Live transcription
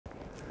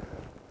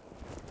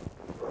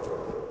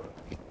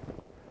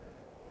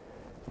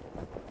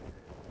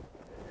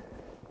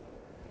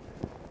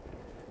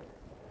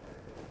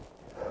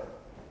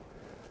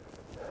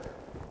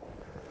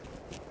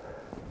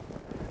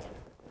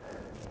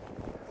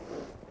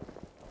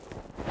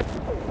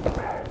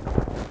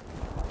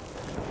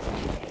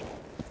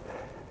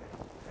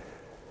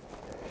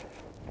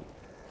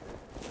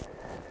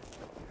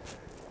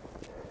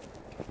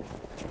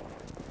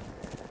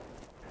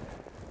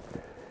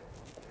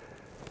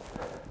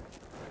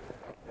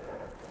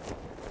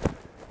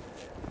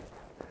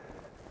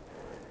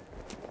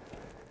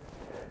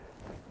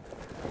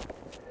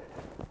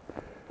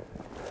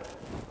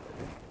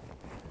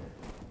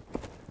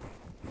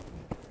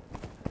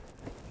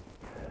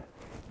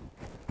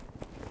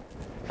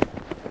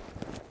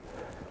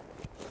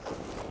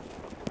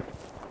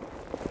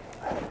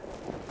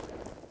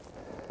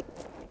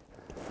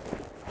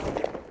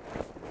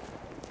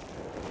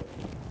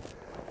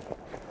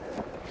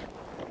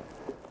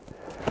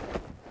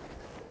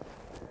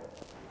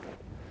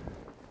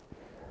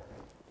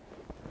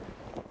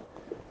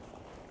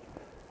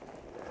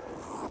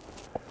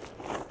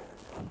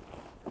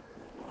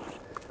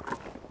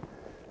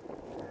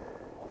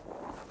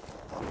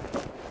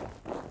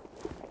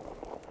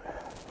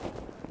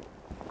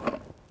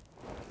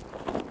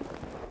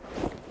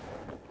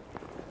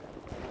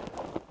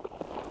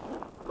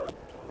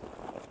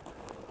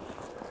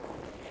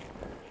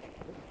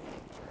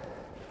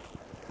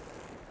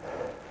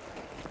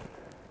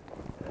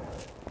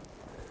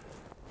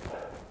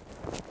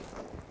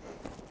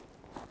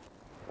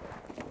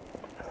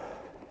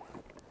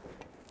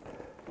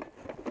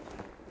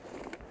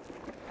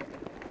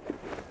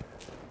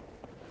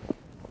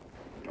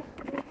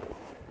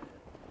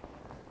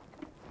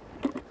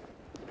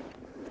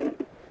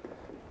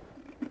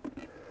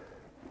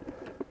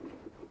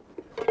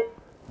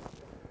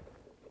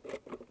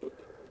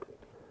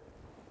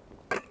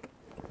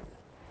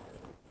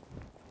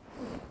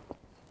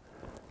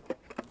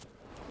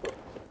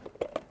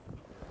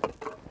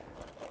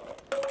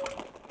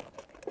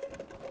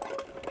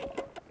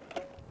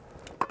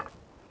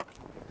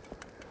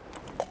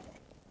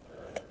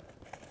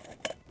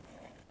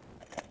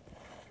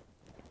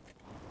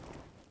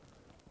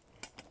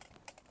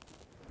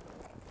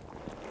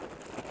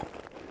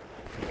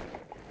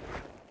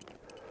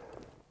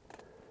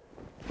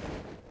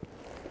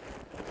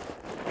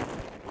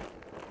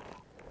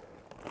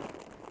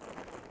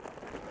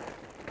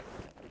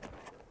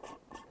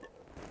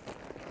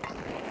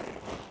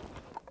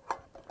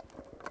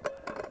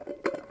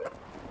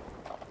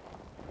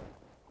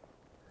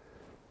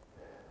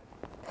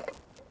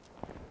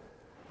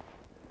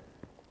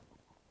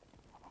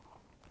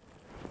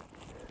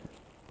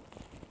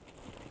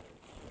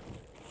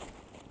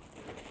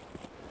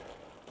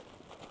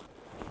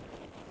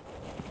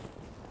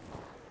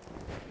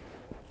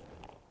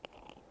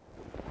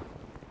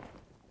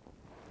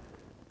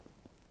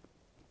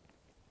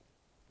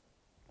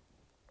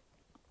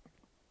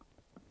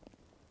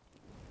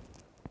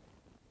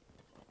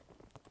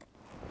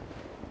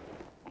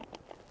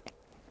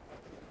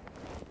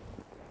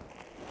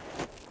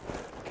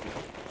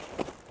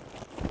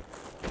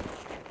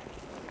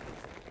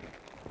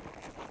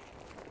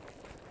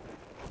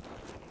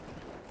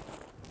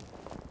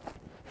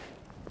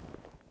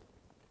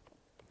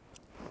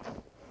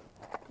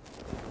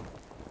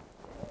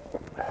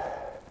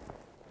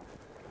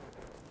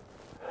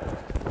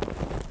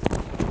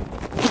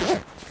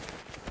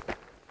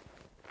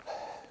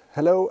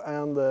Hello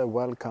and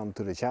welcome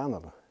to the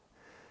channel.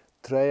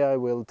 Today I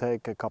will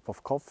take a cup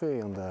of coffee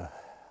in the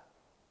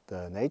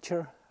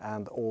nature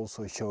and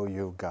also show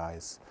you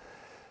guys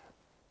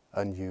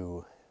a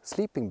new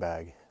sleeping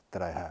bag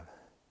that I have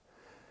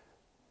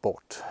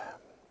bought.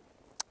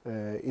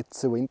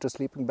 It's a winter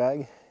sleeping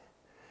bag.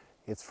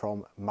 It's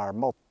from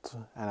Marmot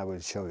and I will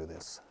show you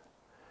this.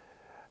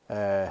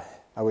 I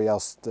will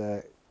just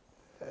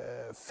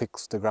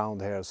fix the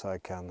ground here so I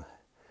can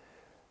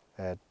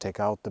take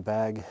out the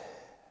bag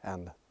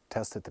and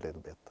test it a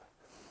little bit.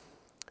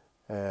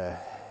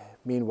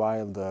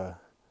 Meanwhile, the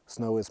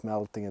snow is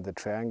melting in the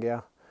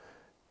Trangia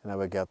and I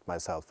will get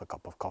myself a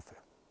cup of coffee.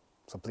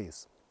 So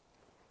please,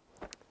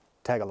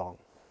 tag along.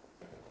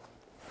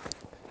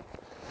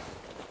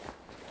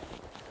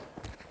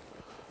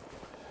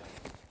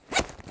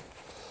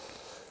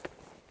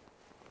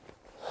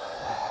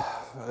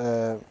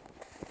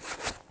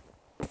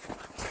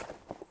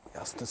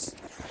 Just this.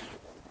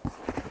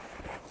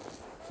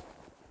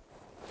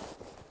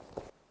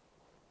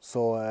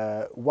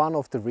 So one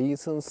of the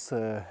reasons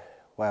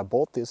why I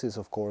bought this is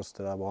of course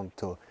that I want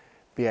to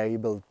be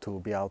able to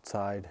be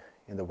outside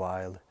in the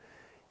wild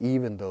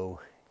even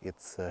though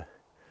it's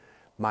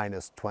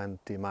minus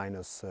 20,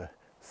 minus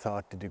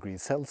 30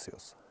 degrees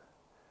Celsius.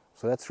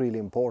 So that's really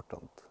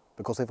important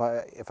because if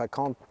I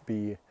can't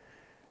be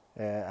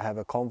have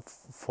a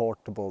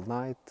comfortable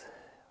night,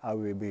 I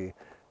will be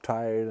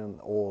tired and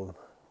all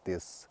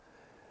this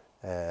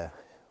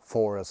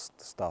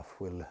forest stuff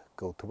will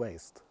go to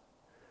waste,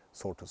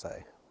 so to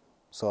say.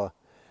 So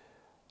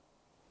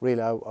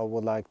really I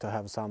would like to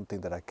have something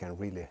that I can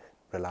really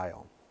rely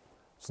on.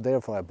 So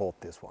therefore I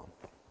bought this one.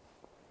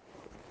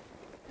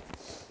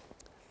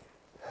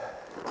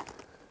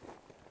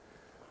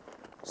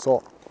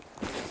 So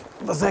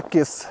the sack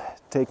is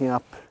taking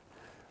up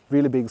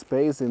really big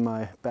space in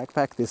my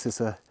backpack. This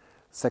is a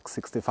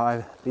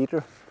 665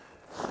 liter,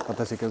 but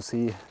as you can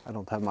see I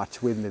don't have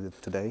much with me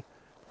today.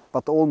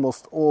 But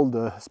almost all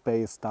the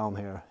space down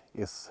here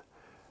is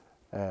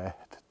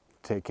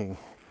taking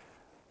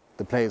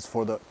the place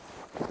for the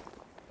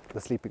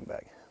sleeping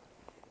bag.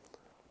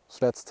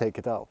 So let's take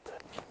it out.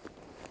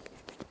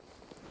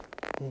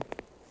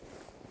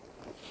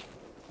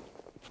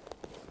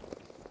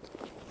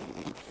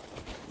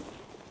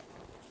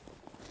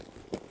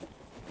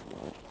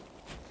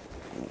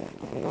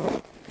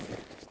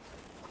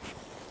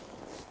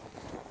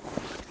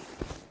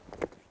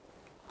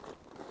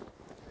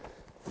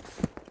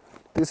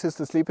 This is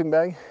the sleeping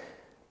bag.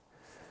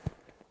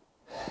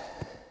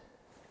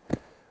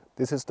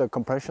 This is the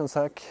compression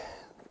sack.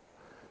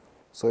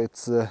 So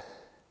it's the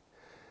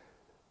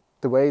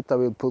weight I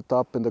will put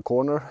up in the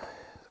corner,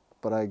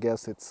 but I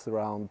guess it's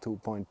around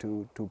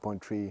 2.2,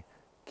 2.3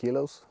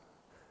 kilos.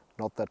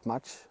 Not that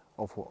much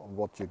of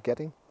what you're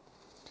getting.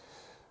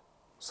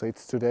 So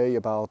it's today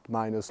about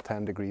minus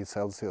 10 degrees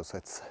Celsius.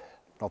 It's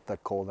not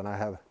that cold and I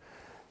have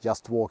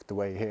just walked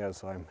away here,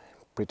 so I'm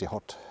pretty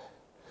hot.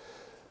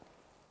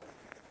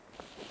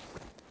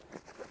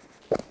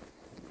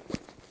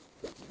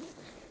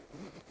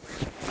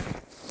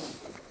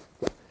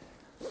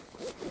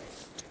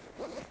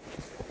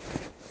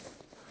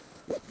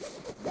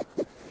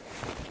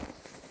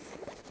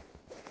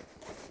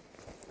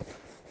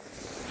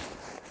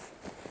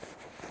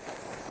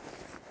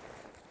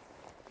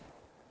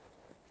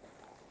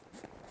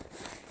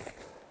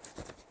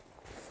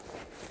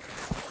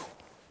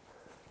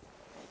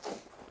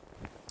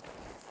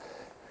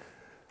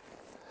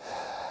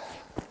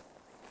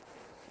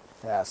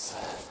 Yes,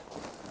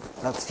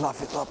 let's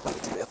fluff it up a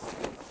little bit.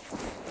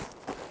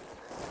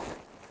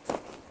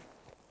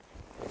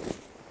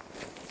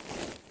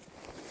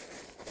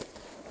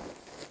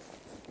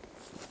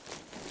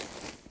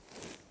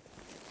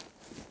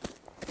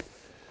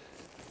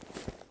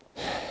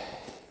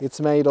 It's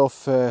made of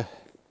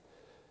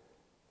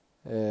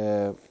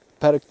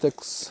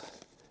Pertex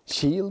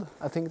Shield,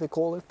 I think they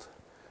call it.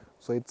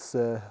 So it's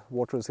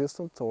water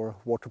resistant or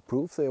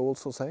waterproof, they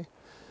also say.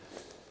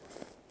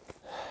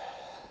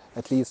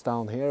 At least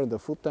down here, the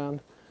foot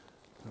end.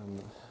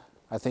 And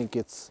I think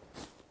it's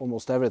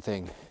almost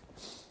everything.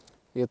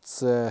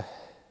 It's the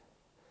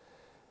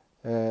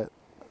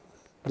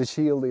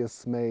shield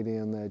is made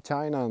in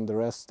China and the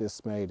rest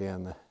is made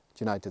in the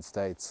United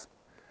States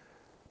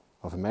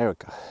of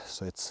America.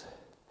 So it's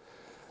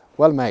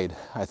well made,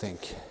 I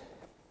think.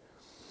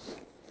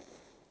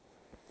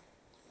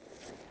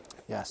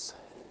 Yes.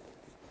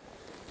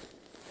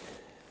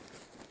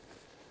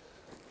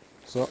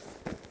 So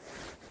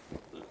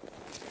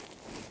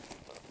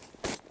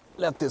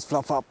let this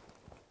fluff up.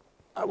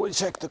 I will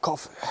check the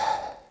coffee.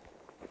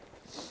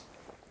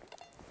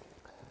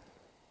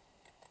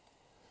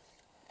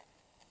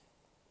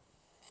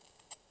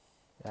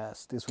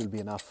 Yes, this will be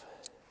enough.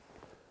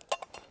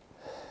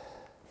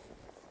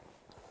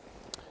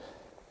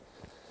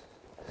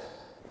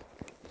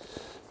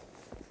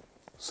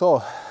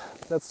 So,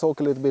 let's talk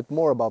a little bit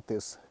more about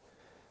this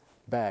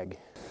bag.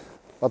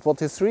 But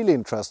what is really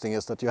interesting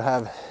is that you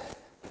have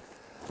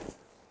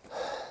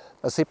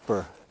a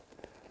zipper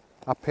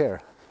up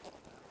here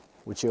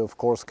which you of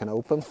course can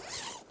open.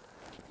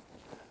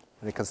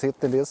 And you can sit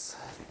in this,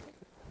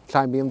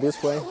 climb in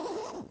this way,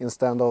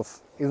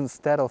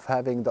 instead of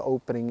having the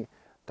opening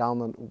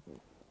down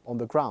on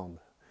the ground.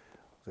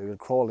 So you'll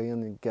crawl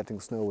in and getting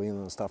snow in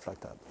and stuff like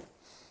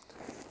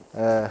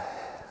that.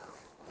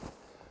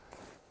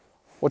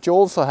 What you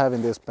also have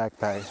in this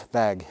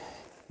bag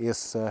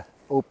is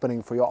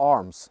opening for your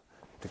arms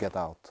to get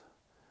out.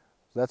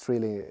 That's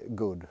really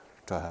good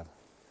to have,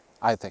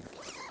 I think.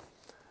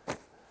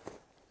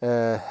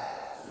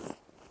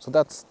 So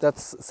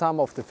that's some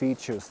of the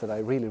features that I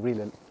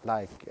really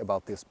like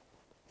about this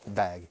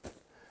bag.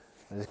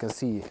 As you can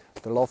see,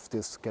 the loft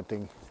is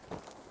getting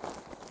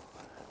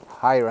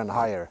higher and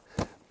higher.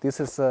 This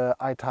is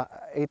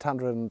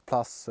 800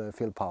 plus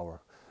fill power,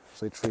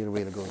 so it's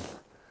really good.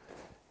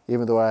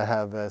 Even though I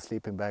have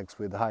sleeping bags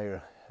with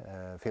higher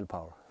fill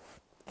power.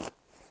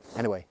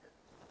 Anyway,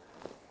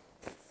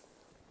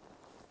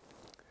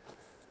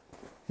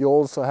 you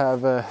also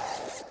have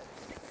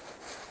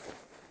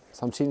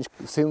some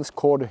cinch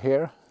cord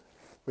here,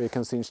 where you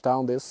can cinch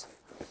down this,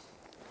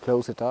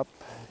 close it up.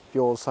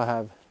 You also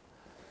have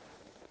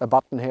a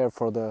button here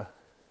for the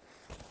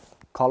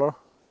collar,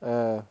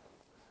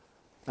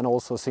 and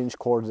also cinch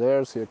cord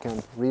there, so you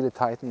can really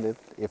tighten it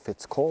if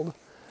it's cold.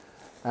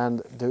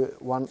 And the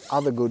one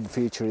other good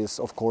feature is,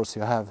 of course,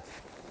 you have,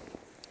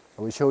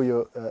 I will show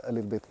you a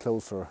little bit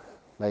closer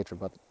later,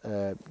 but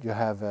you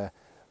have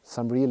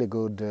some really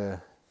good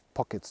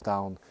pockets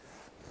down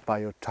by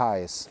your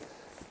ties,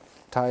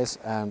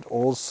 and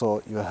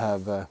also you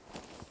have a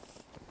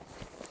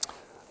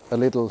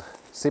little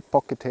zip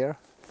pocket here.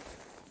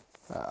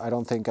 I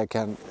don't think I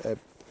can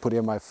put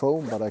in my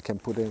phone, but I can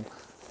put in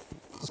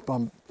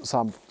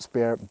some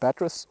spare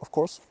batteries, of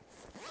course.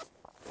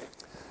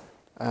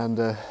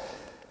 And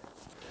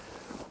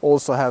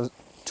also have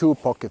two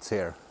pockets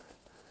here,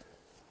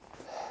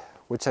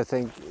 which I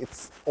think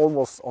it's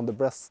almost on the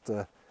breast,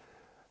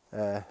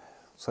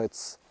 so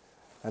it's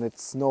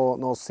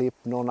no zip,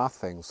 no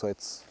nothing, so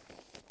it's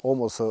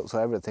almost so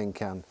everything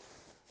can.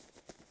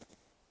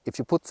 If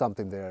you put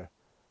something there,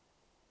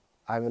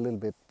 I'm a little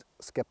bit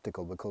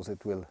skeptical because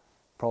it will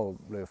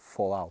probably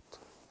fall out.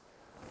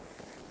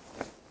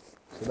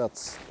 So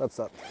that's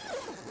that.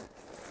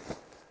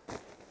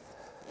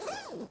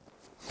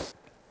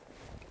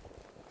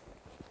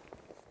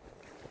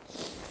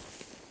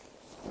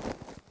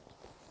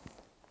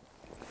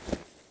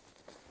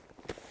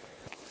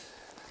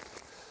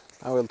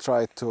 I will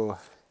try to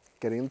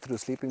get into the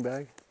sleeping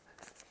bag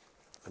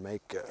and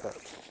make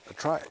a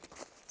try.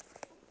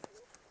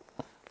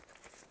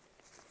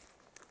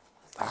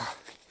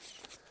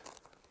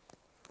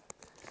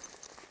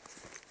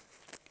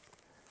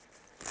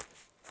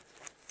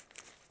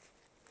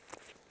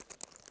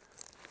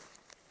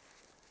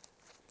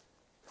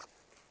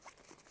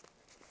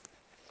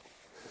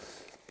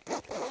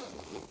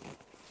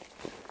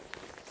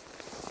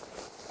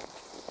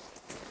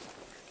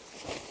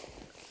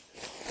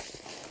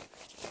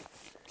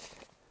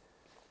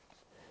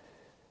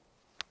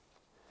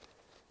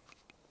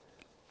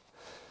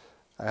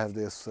 I have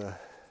this,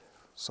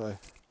 so I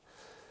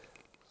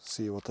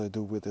see what I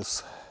do with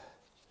this.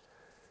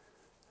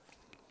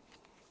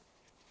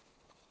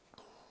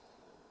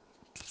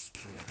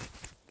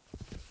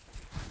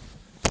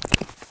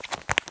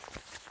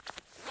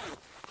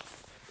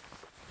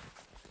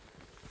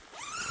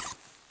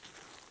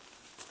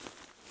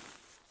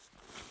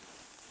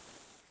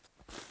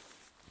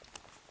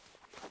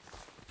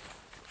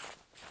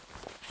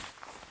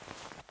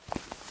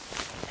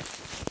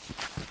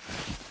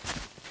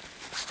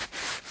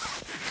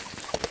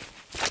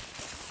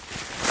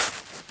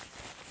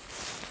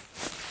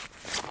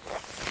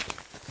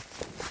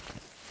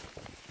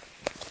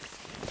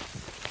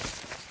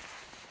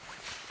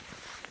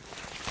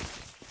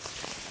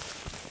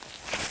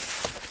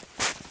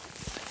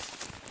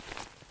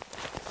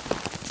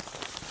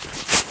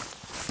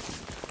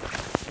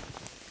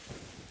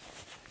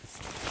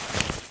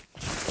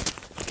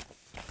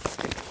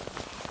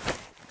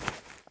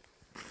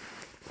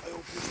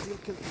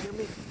 Can hear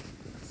me,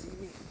 see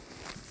me.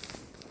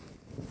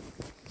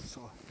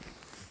 So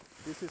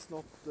this is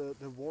not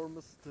the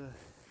warmest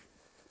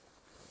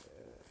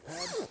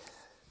pad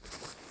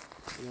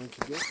you're going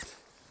to get.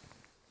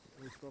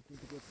 It's starting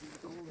to get really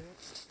cold here.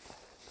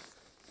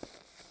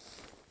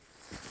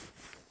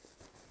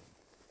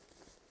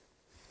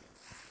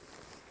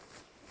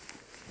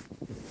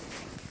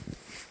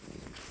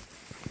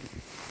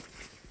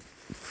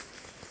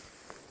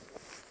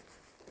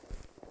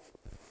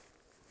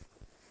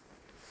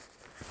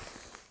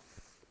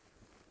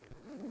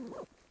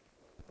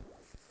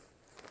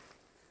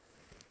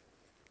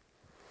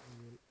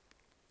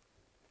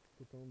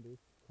 Put on this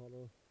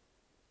color.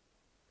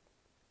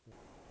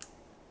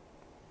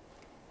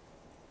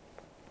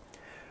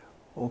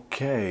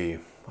 Okay,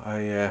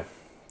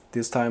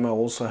 this time I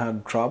also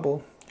had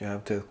trouble. You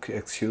have to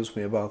excuse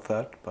me about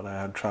that, but I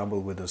had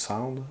trouble with the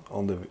sound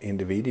in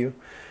the video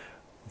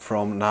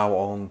from now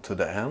on to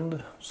the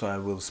end, so I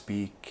will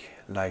speak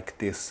like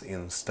this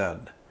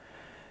instead.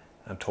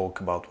 and talk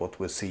about what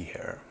we see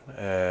here.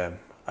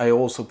 I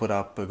also put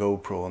up a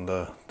GoPro on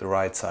the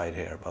right side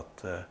here, but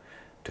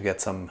to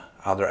get some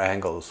other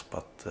angles,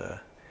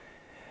 but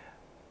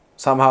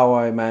somehow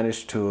I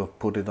managed to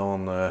put it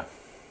on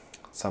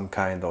some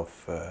kind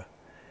of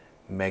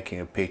making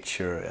a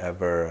picture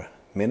every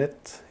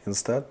minute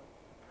instead.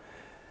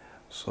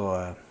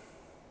 So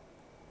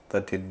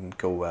that didn't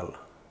go well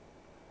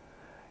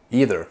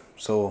either.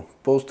 So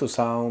both the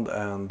sound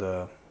and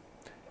the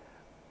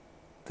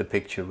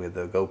picture with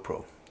the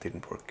GoPro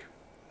didn't work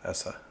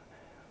as I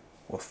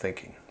was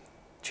thinking.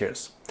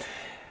 Cheers.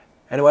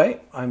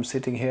 Anyway, I'm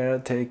sitting here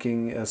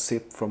taking a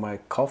sip from my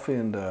coffee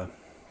in the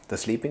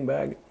sleeping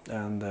bag,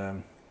 and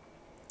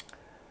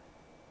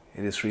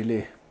it is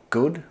really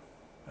good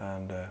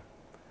and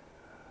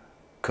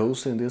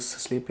cozy in this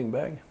sleeping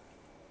bag.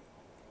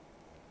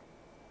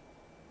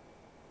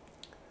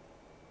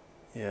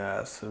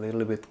 Yeah, it's a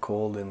little bit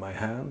cold in my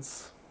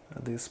hands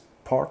at this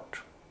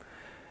part.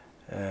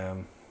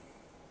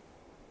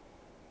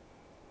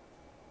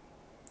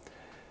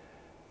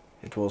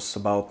 It was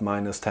about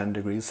 -10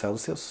 degrees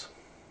Celsius.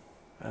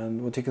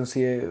 And what you can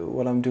see,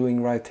 what I'm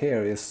doing right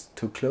here is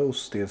to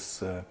close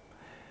this,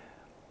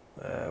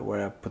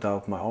 where I put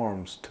out my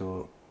arms,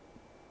 to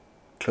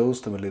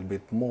close them a little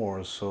bit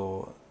more,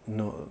 so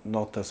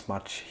not as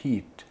much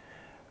heat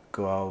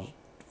go out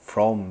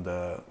from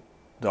the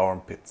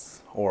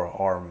armpits or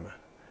arm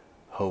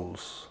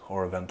holes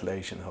or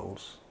ventilation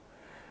holes,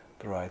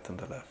 the right and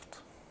the left.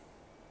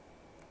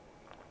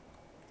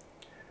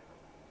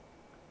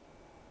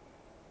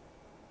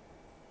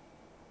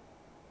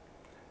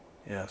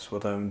 Yes,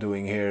 what I'm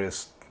doing here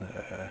is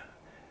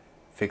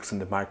fixing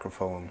the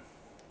microphone,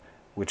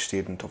 which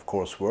didn't of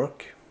course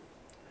work.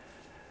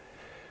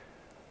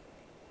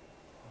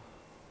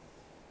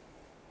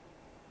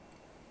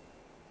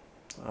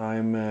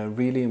 I'm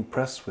really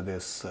impressed with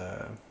this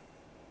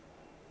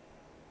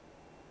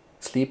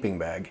sleeping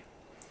bag,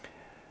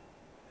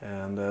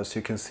 and as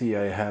you can see,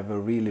 I have a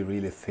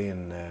really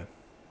thin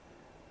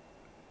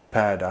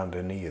pad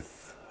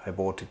underneath. I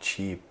bought it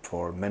cheap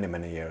for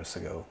many years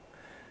ago,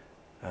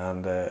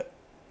 and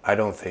I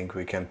don't think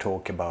we can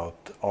talk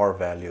about R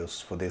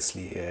values for this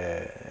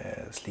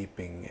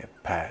sleeping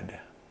pad,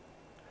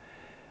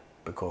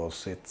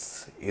 because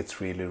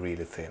it's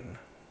really thin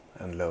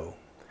and low.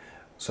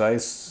 So I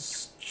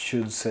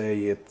should say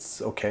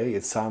it's okay,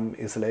 it's some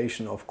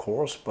insulation of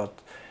course, but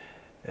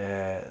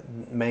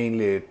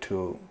mainly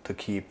to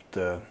keep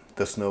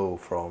the snow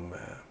from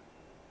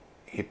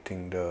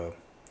hitting the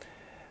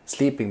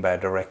sleeping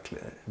bag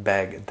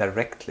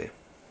directly.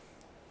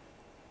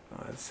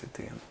 I'm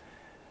sitting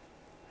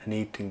and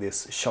eating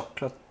this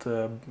chocolate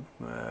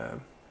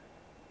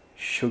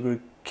sugar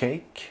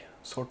cake,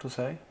 so to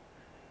say.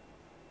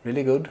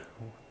 Really good,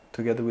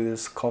 together with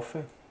this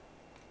coffee.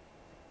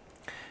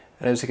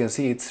 And as you can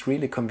see, it's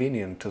really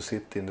convenient to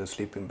sit in the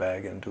sleeping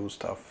bag and do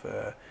stuff.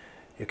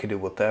 You can do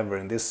whatever.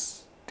 In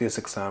this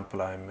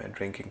example, I'm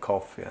drinking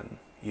coffee and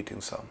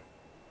eating some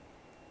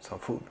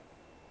food.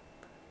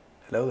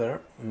 Hello there.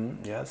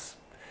 Yes.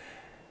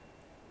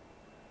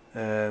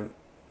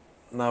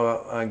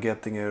 Now I'm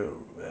getting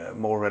a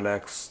more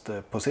relaxed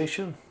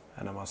position,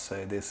 and I must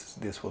say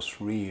this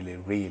was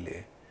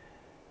really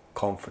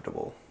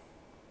comfortable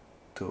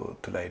to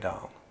lay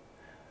down.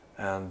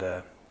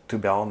 And to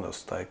be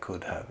honest, I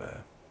could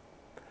have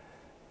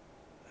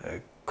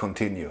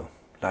continue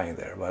lying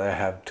there, but I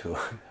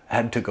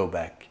had to go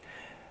back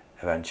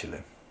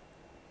eventually,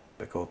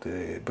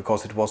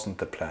 because it wasn't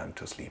the plan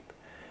to sleep.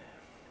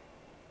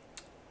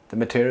 The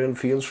material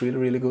feels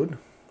really good.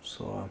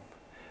 So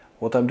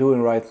what I'm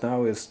doing right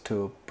now is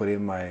to put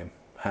in my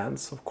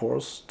hands, of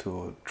course,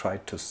 to try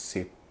to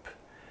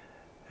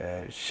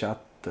shut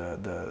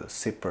the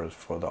zippers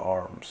for the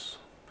arms,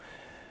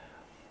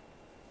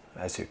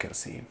 as you can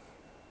see.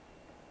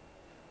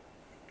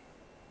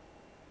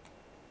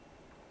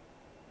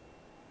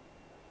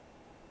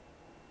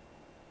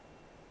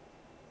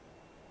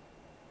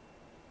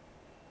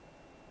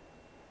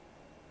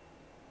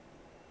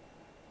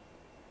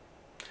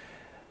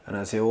 And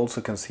as you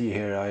also can see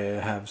here,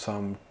 I have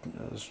some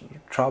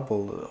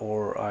trouble,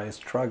 or I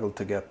struggle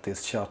to get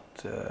this shut,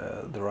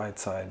 the right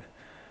side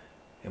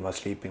in my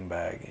sleeping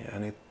bag,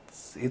 and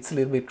it's a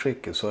little bit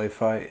tricky. So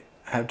if I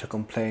have to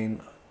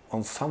complain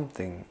on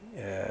something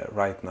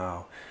right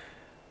now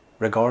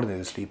regarding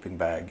the sleeping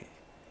bag,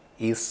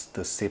 is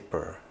the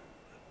zipper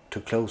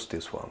to close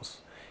these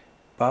ones.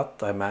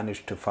 But I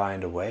managed to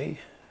find a way,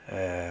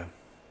 a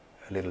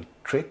little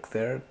trick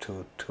there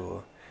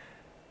to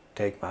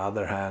take my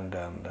other hand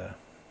and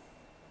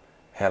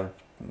help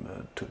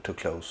to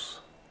close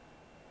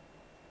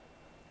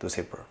the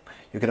zipper.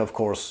 You can of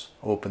course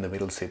open the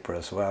middle zipper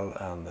as well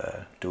and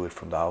do it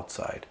from the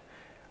outside.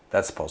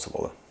 That's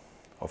possible,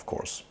 of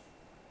course,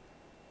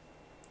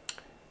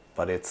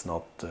 but it's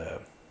not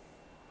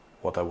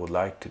what I would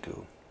like to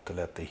do, to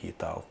let the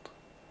heat out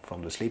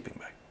from the sleeping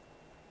bag.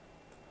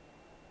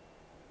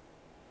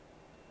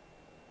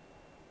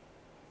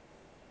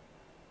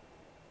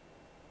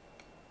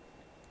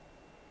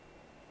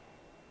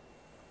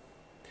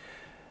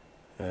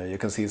 You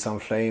can see some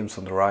flames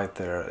on the right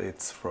there.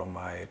 It's from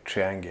my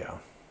Trangia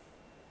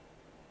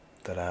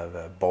that I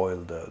have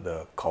boiled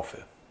the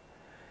coffee.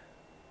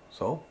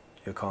 So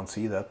you can't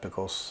see that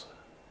because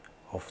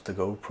of the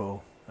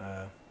GoPro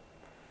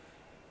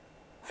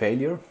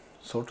failure,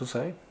 so to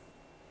say.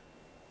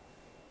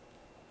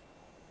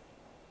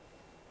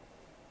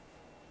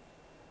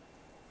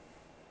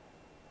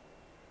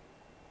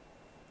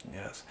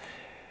 Yes.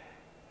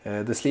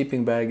 The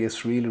sleeping bag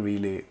is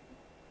really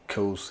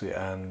cozy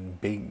and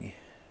big.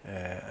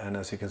 And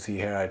as you can see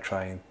here, I'm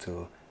trying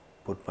to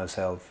put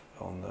myself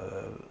on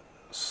the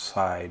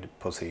side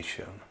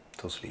position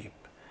to sleep.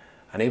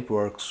 And it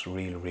works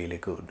really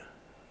good.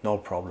 No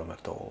problem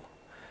at all.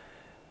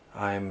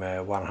 I'm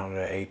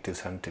 180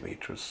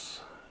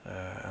 centimeters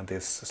and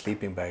this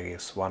sleeping bag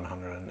is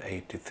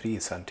 183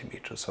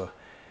 centimeters.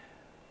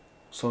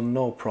 So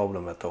no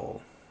problem at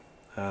all.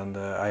 And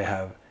I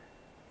have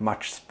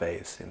much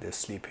space in this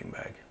sleeping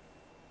bag,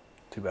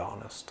 to be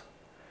honest.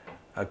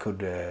 I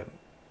could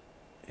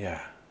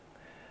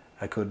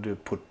I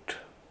could put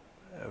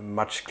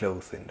much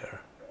clothes in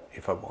there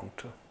if I want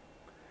to.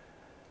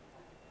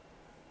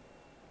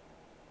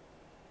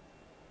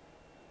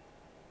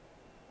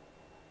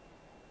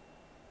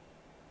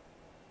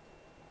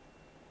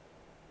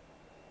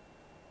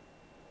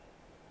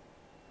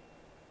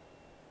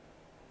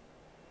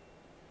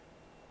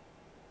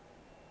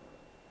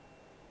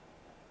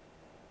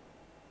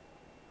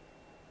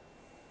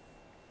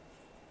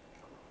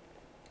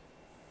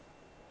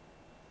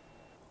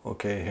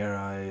 Okay, here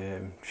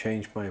I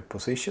changed my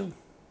position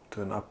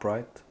to an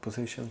upright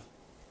position,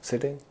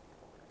 sitting.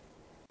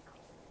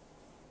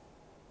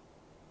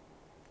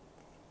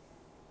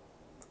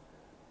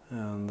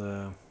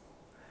 And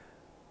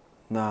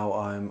now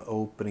I'm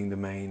opening the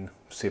main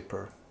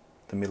zipper,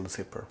 the middle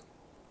zipper.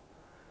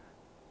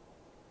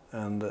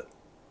 And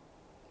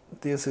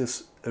this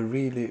is a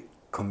really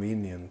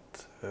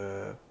convenient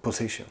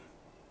position,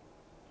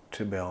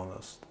 to be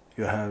honest.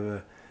 You have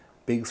a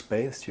big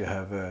space, you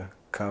have a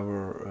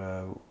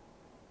cover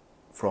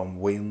from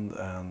wind,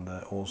 and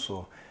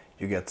also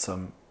you get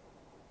some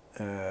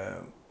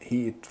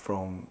heat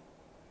from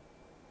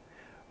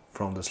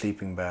the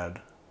sleeping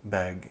bag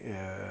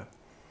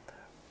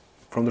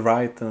from the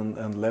right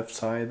and left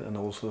side, and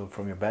also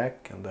from your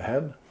back and the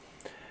head.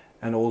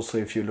 And also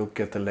if you look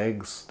at the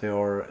legs, they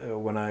are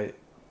when I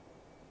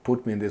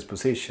put me in this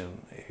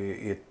position,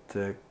 it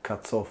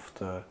cuts off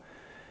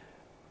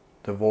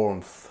the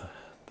warmth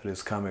that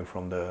is coming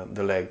from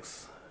the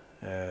legs.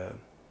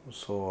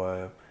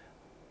 So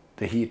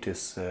the heat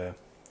is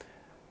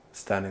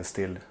standing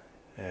still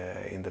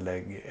in the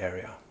leg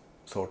area,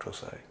 so to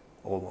say,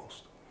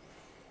 almost.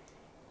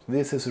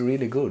 This is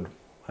really good.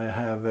 I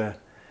have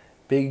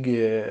big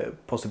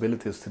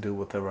possibilities to do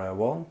whatever I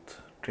want.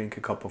 Drink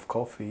a cup of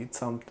coffee, eat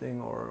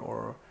something,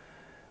 or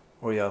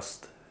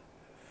just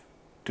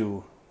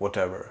do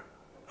whatever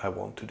I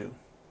want to do.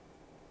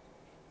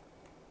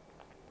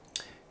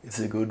 It's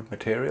a good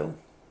material,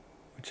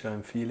 which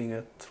I'm feeling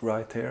it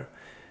right here.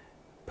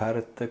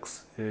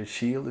 Pertex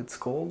Shield it's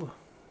called.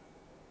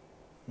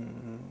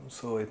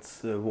 So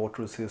it's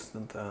water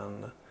resistant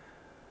and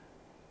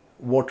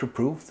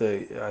waterproof,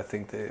 I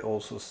think they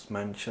also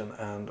mention,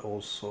 and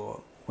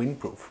also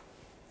windproof.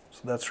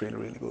 So that's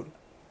really good.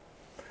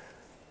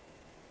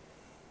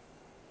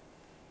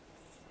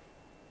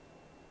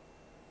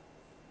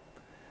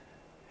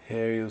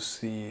 Here you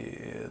see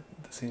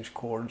the cinch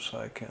cord, so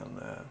I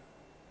can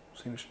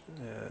cinch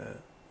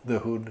the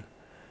hood,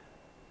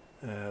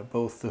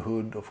 both the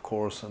hood of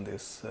course and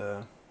this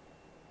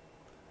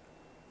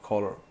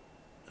collar.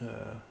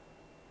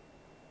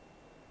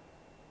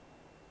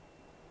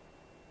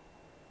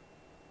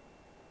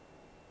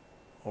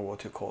 Or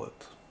what you call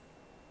it.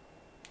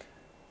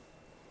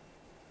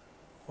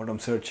 What I'm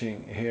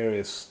searching here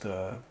is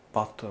the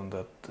button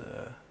that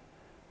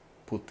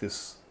put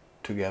this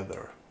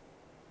together,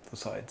 the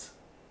sides,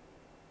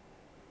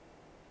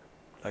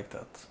 like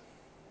that.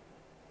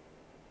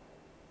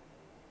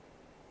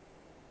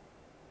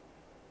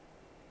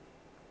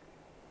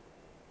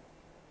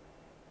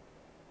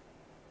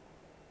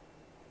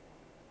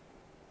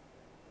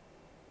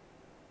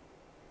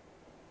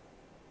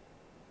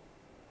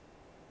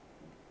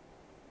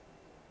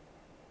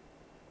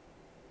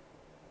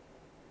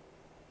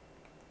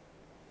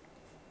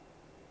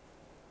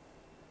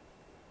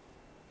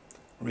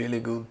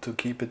 Really good to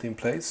keep it in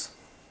place.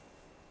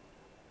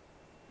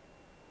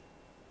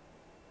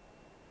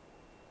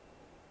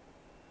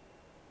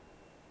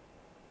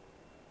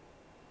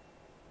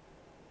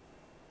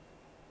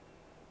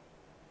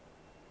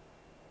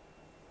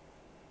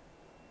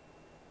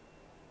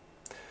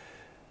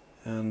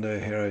 And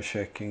here I'm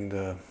checking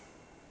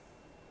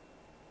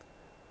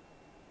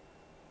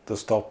the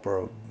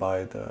stopper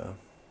by the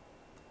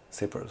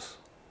zippers,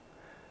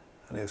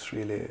 and it's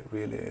really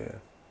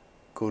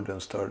good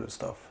and sturdy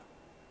stuff.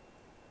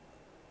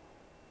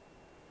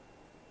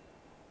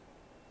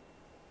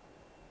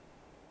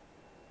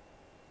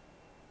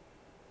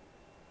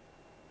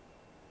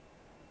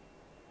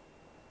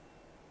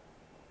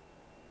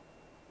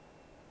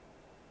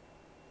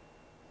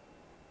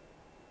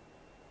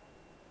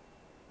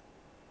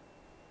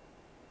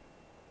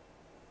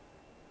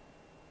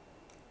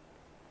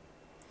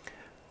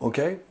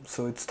 Okay,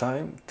 so it's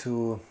time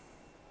to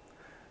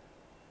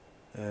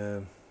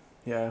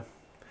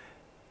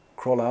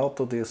crawl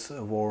out of this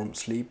warm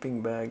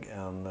sleeping bag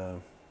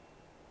and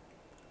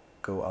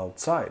go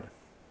outside.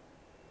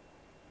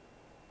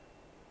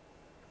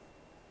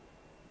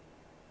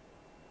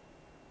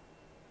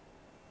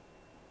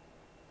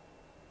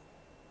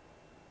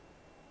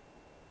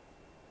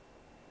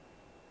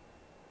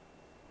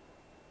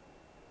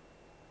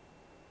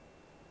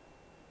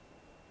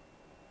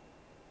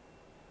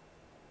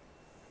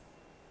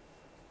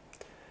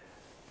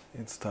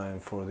 It's time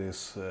for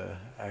this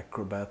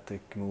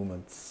acrobatic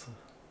moves.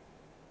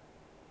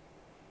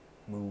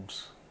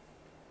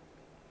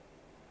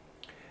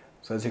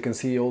 So as you can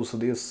see, also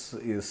this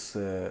is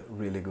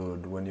really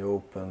good. When you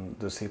open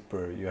the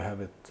zipper, you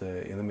have it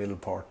in the middle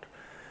part.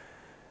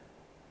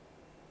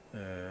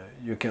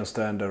 You can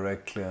stand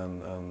directly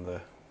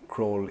and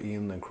crawl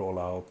in and crawl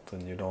out,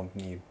 and you don't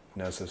need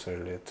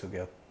necessarily to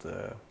get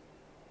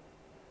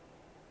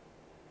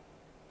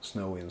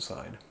snow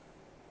inside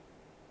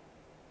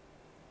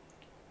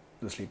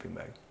the sleeping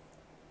bag.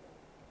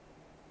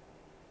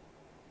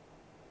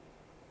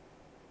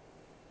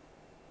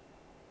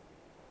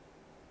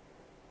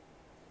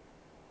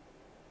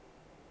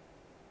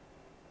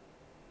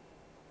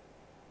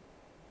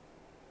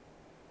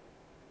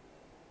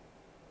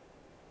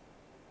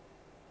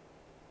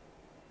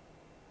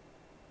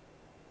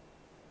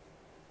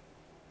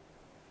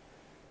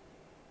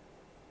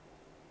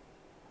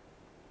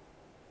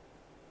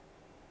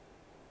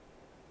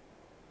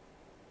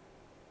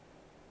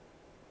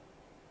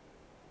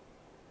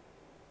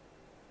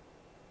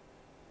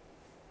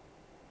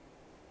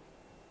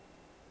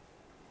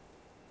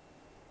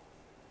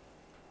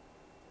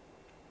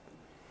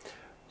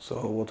 So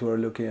what we're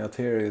looking at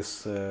here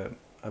is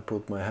I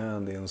put my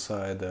hand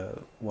inside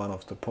one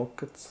of the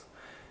pockets.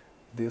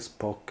 These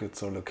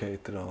pockets are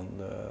located on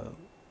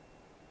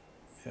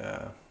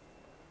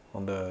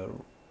the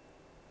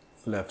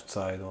left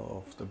side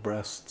of the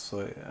breast,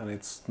 and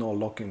it's no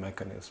locking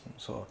mechanism,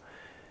 so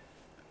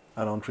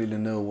I don't really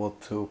know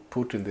what to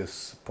put in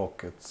these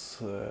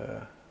pockets,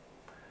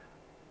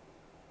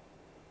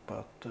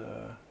 but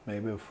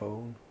maybe a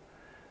phone.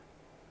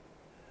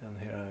 And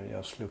here I'm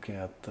just looking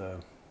at the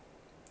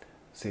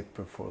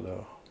zipper for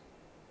the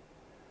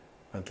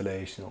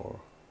ventilation, or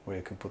where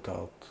you can put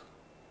out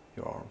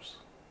your arms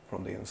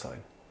from the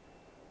inside.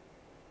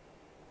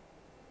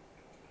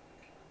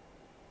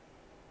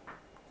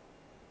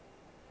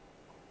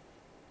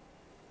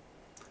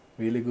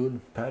 Really good,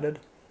 padded.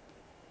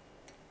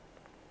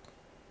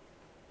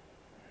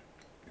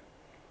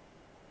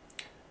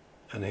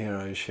 And here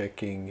I'm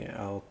checking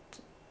out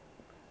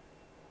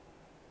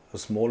a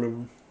smaller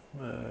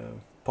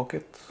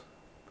pocket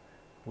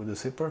with a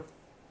zipper.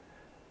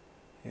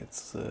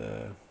 It's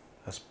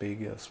as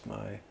big as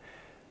my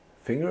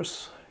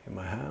fingers in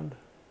my hand,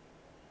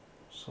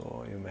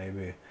 so you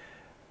maybe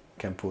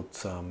can put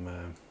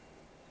some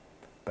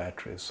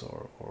batteries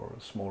or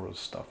smaller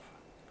stuff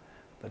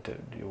that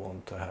you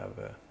want to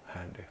have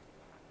handy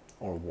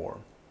or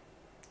warm.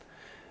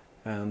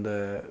 And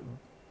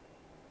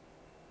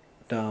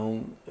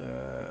down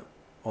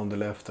on the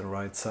left and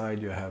right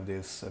side you have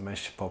these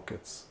mesh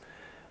pockets,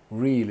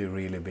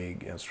 really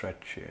big and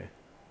stretchy,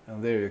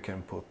 and there you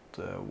can put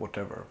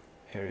whatever.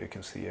 Here you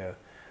can see a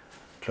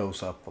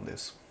close-up on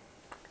this.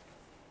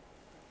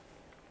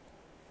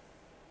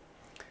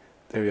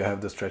 There you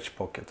have the stretch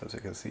pocket, as you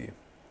can see.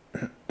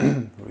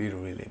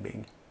 really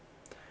big.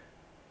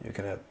 You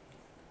can have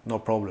no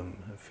problem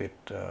fit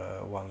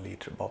a 1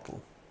 liter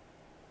bottle.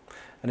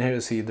 And here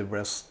you see the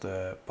breast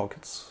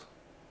pockets,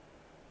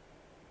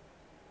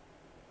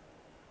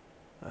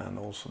 and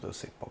also the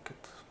zip pocket.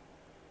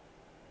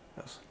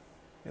 Yes,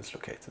 it's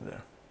located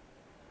there.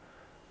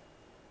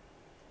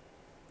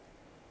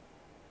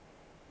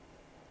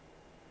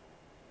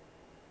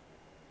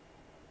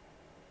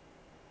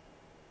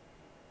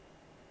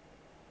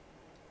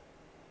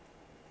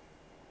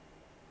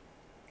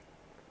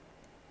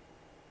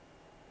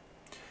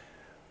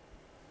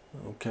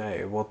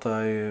 Okay, what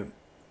I'm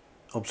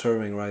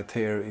observing right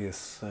here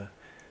is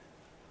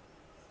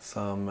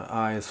some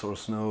ice or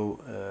snow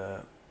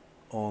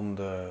on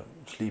the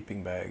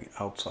sleeping bag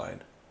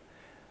outside,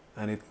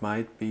 and it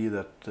might be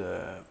that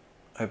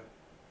I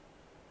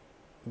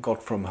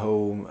got from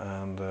home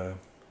and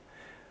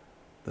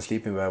the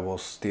sleeping bag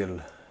was still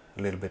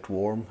a little bit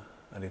warm,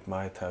 and it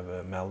might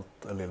have melt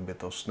a little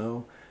bit of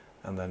snow,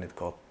 and then it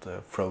got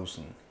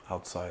frozen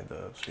outside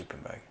the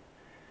sleeping bag.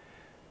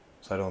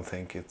 So I don't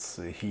think it's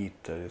the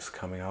heat that is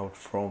coming out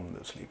from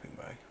the sleeping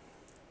bag.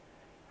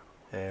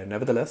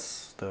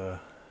 Nevertheless,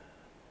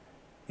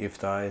 if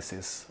the ice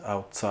is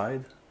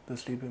outside the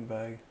sleeping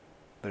bag,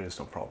 there is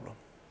no problem,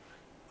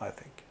 I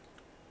think.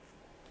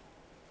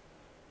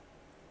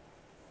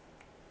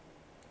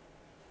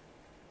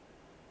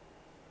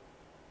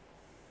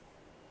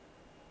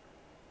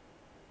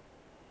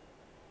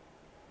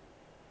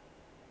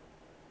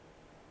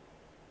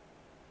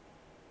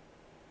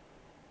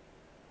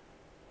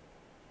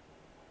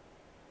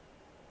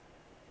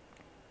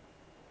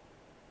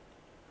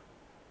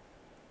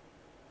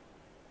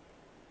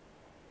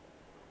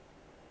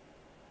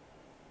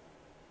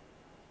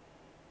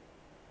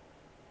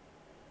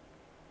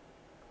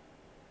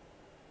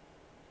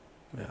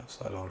 Yes,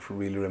 I don't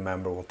really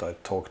remember what I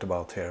talked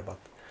about here, but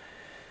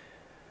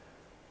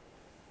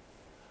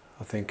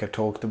I think I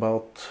talked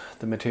about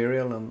the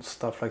material and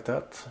stuff like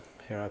that.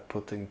 Here I'm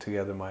putting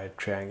together my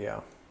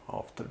Trangia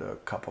after the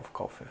cup of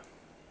coffee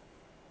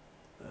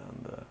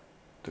and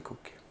the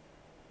cookie.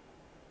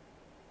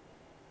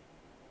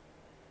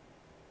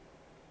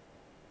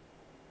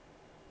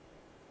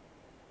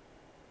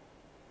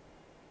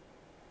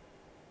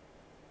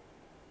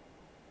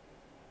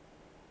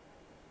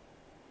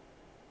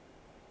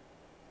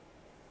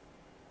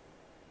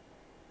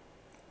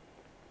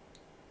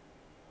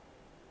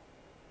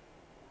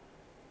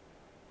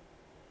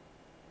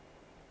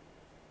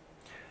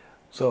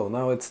 So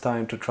now it's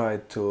time to try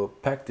to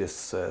pack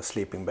this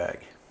sleeping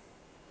bag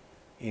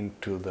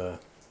into the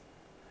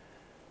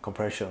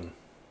compression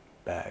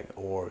bag,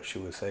 or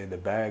should we say the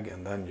bag,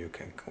 and then you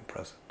can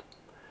compress it.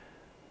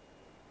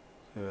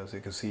 So as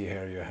you can see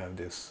here, you have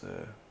this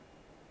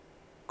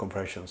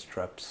compression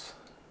straps,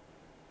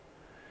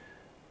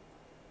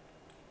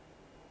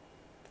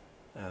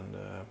 and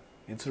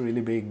it's a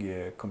really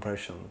big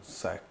compression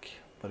sack,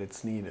 but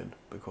it's needed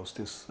because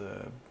this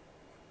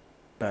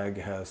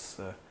bag has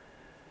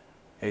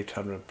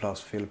 800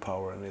 plus fill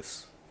power and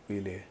is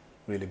really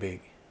big.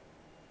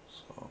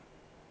 So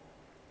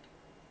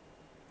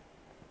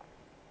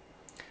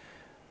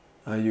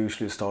I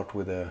usually start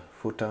with a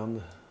foot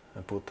end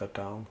and put that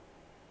down.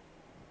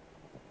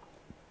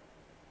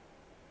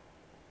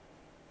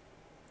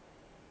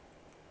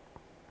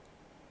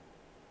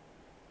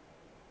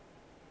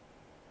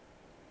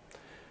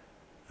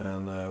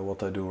 And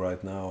what I do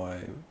right now,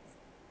 I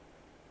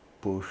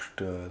push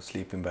the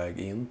sleeping bag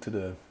into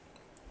the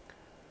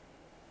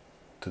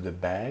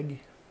bag,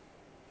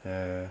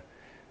 and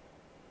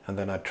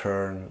then I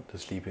turn the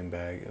sleeping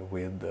bag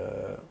with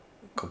the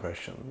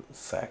compression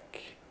sack,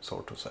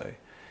 so to say,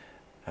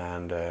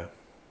 and that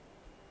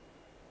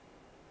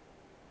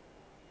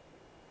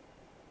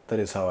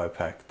is how I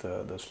pack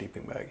the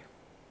sleeping bag.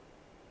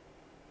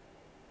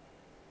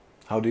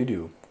 How do you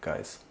do,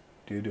 guys?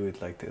 Do you do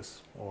it like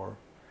this, or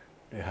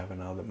do you have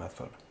another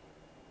method?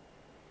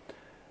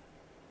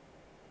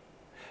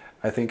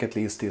 I think at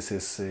least this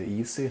is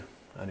easy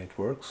and it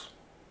works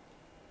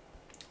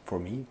for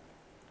me.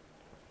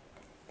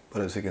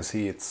 But as you can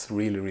see, it's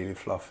really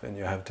fluffy, and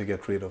you have to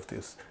get rid of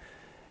this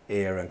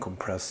air and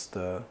compress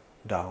the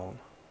down.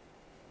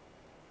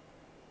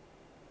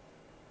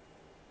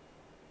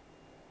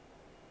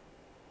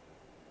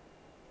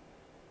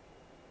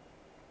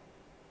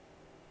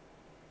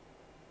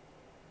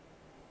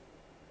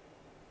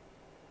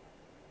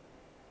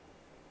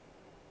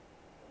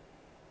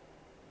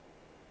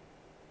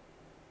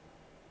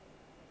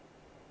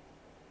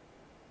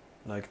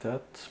 Like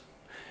that.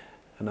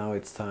 And now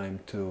it's time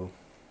to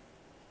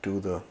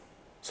do the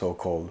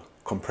so-called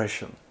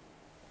compression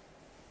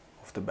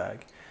of the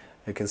bag.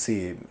 You can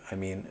see, I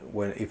mean,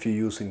 if you're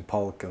using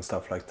bulk and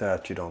stuff like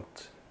that, you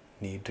don't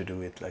need to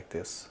do it like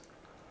this.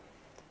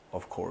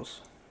 Of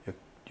course,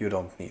 you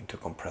don't need to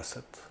compress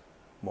it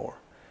more.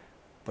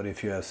 But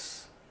if you,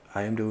 as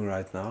I am doing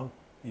right now,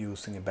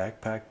 using a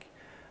backpack,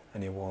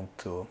 and you want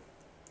to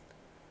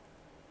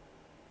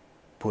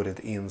put it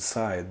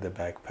inside the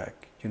backpack,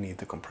 you need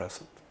to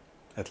compress it,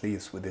 at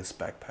least with this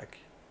backpack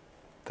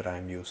that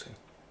I'm using.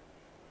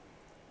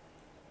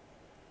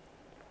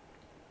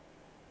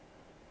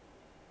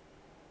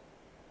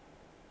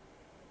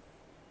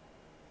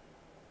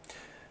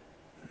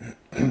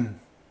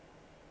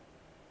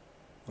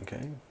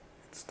 Okay,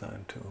 it's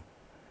time to,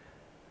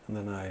 and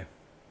then I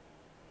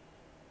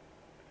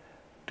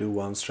do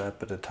one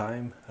strap at a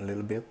time, a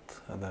little bit,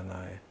 and then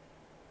I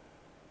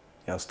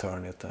just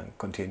turn it and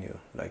continue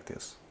like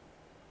this.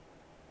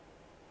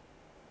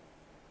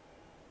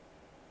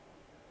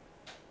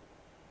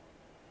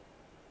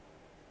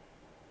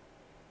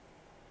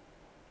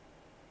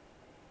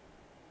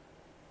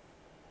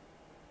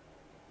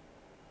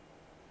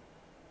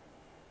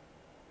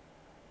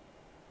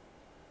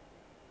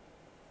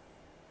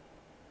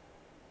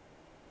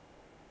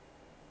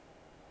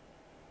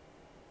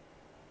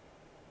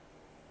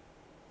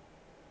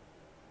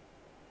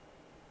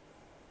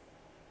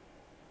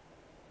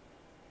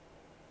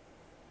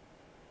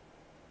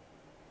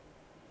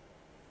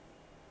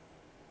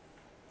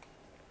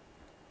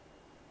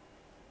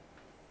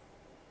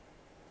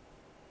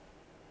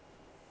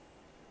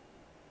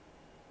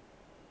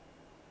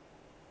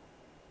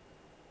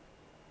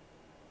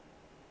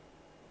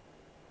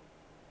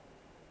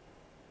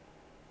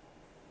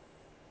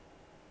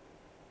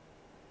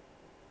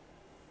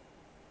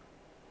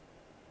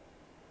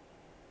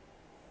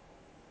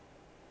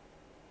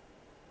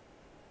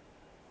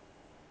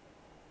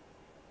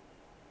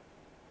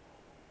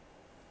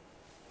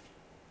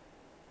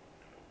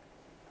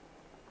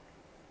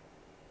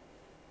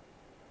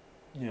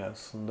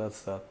 Yes, and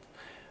that's that.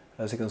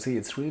 As you can see,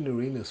 it's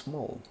really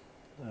small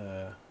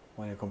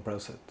when you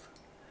compress it.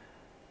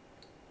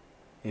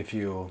 If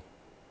you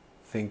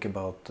think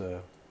about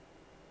the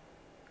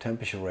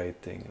temperature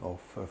rating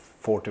of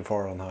 40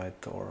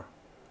 Fahrenheit or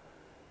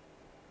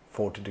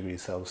 40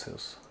 degrees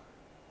Celsius,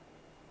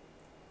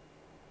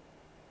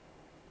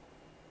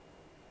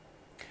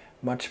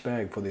 much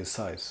bag for this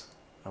size,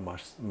 I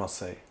must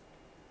say.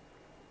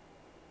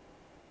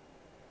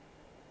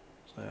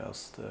 So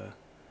just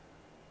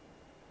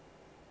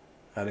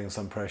adding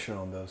some pressure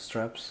on the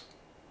straps.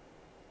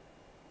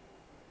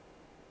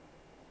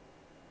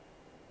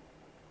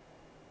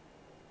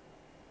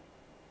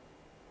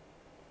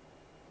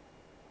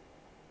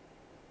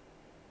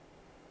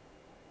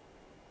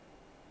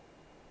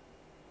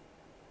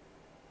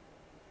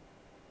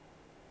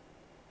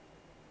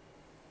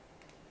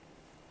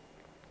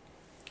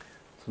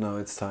 So now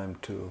it's time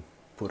to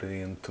put it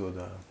into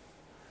the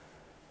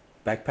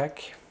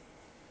backpack.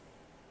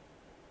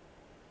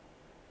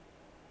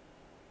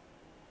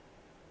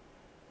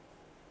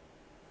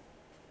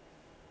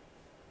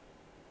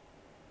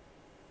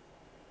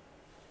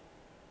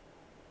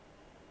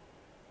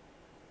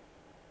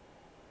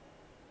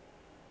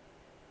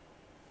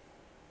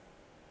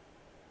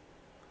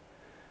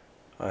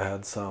 I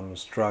had some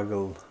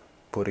struggle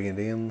putting it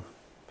in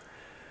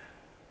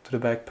to the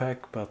backpack,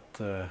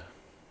 but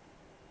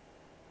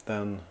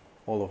then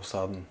all of a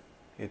sudden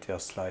it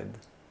just slid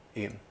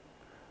in.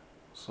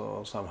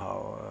 So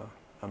somehow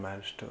I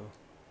managed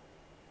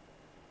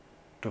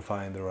to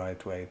find the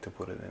right way to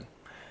put it in.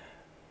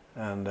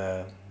 And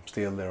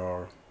still there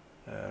are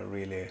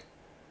really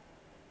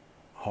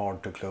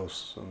hard to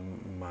close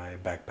my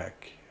backpack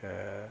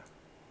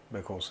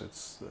because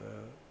it's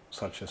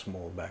such a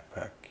small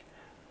backpack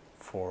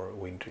for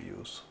winter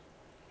use,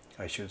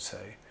 I should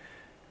say.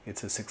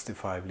 It's a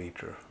 65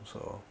 liter,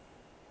 so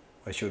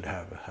I should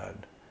have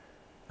had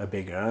a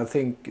bigger. And I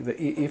think that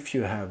if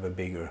you have a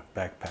bigger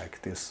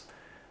backpack,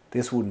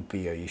 this wouldn't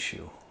be an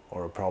issue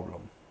or a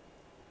problem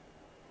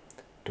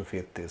to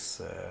fit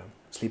this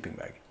sleeping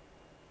bag.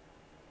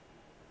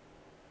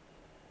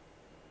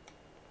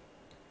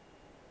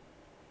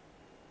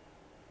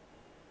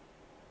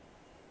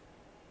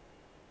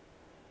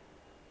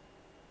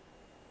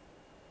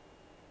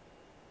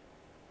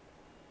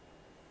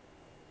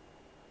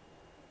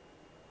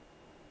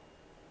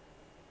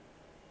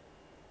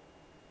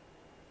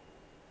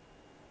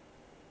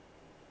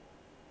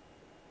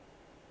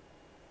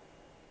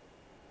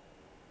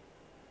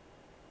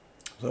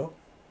 So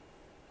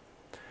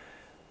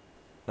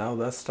now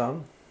that's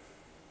done.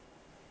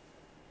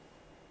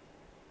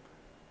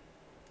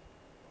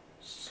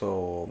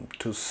 So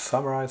to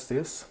summarize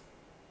this,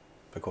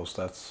 because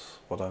that's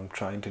what I'm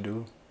trying to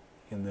do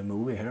in the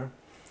movie here,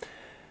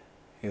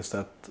 is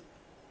that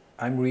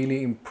I'm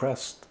really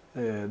impressed.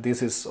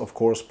 This is of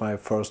course my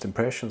first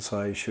impression, so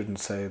I shouldn't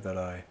say that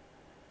I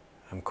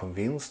am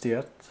convinced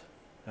yet,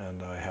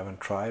 and I haven't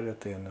tried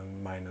it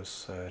in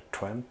minus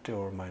 20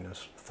 or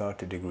minus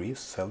 30 degrees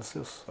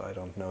Celsius. I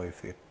don't know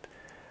if it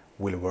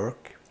will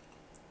work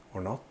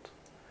or not.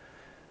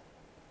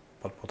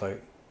 But what I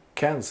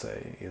can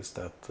say is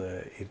that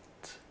it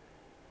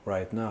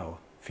right now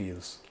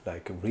feels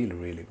like a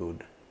really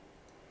good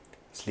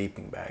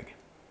sleeping bag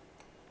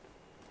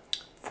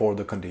for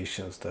the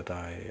conditions that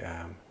I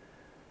am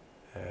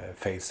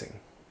facing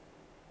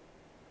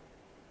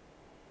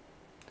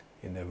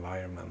in the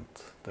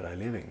environment that I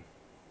live in.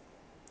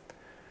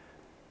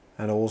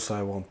 And also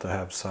I want to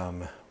have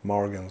some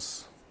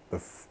margins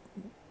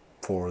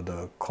for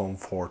the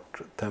comfort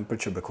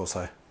temperature, because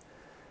I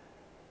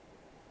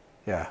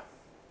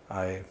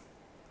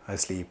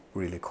sleep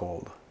really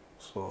cold,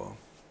 so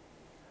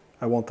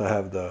I want to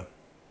have the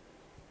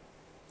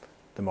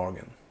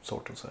margin, so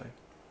to say.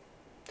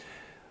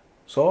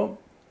 So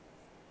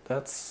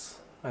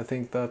I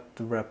think that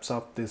wraps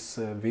up this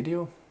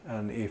video.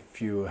 And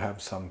if you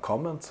have some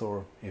comments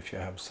or if you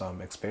have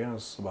some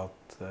experience about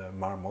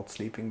Marmot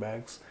sleeping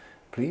bags,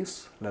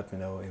 please let me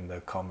know in the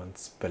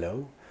comments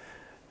below.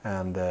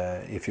 And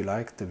if you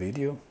liked the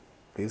video,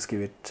 please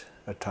give it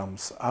a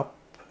thumbs up.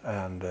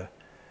 And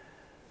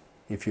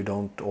if you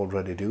don't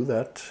already do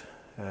that,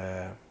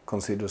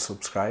 consider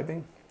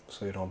subscribing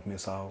so you don't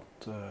miss out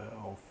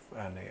of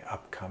any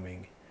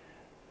upcoming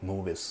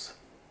movies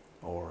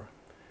or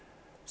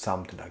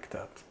something like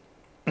that.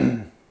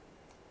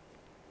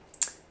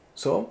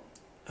 So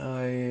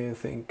I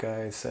think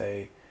I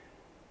say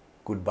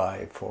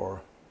goodbye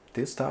for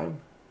this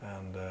time,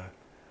 and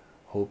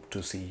hope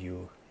to see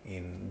you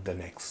in the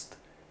next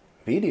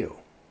video.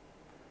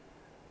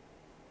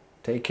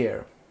 Take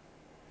care.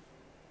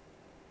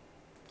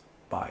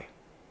 Bye.